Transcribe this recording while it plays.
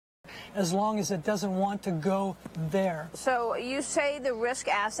as long as it doesn't want to go there. So you say the risk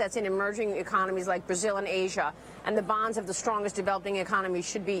assets in emerging economies like Brazil and Asia and the bonds of the strongest developing economies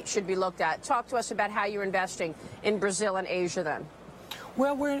should be looked at. Talk to us about how you're investing in Brazil and Asia then.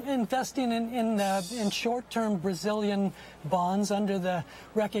 Well, we're investing in short-term Brazilian bonds under the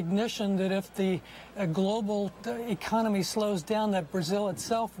recognition that if the global economy slows down, that Brazil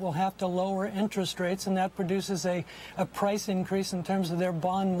itself will have to lower interest rates, and that produces a price increase in terms of their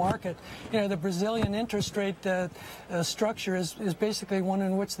bond market. You know, the Brazilian interest rate structure is basically one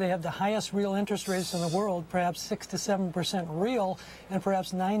in which they have the highest real interest rates in the world, perhaps 6 to 7% real, and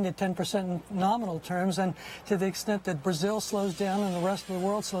perhaps 9 to 10% in nominal terms. And to the extent that Brazil slows down and the rest of the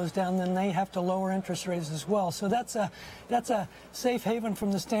world slows down, then they have to lower interest rates as well. So that's a safe haven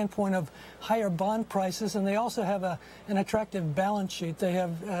from the standpoint of higher bond prices, and they also have an attractive balance sheet. They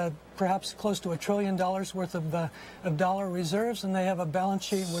have perhaps close to $1 trillion worth of dollar reserves, and they have a balance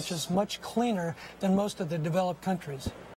sheet which is much cleaner than most of the developed countries.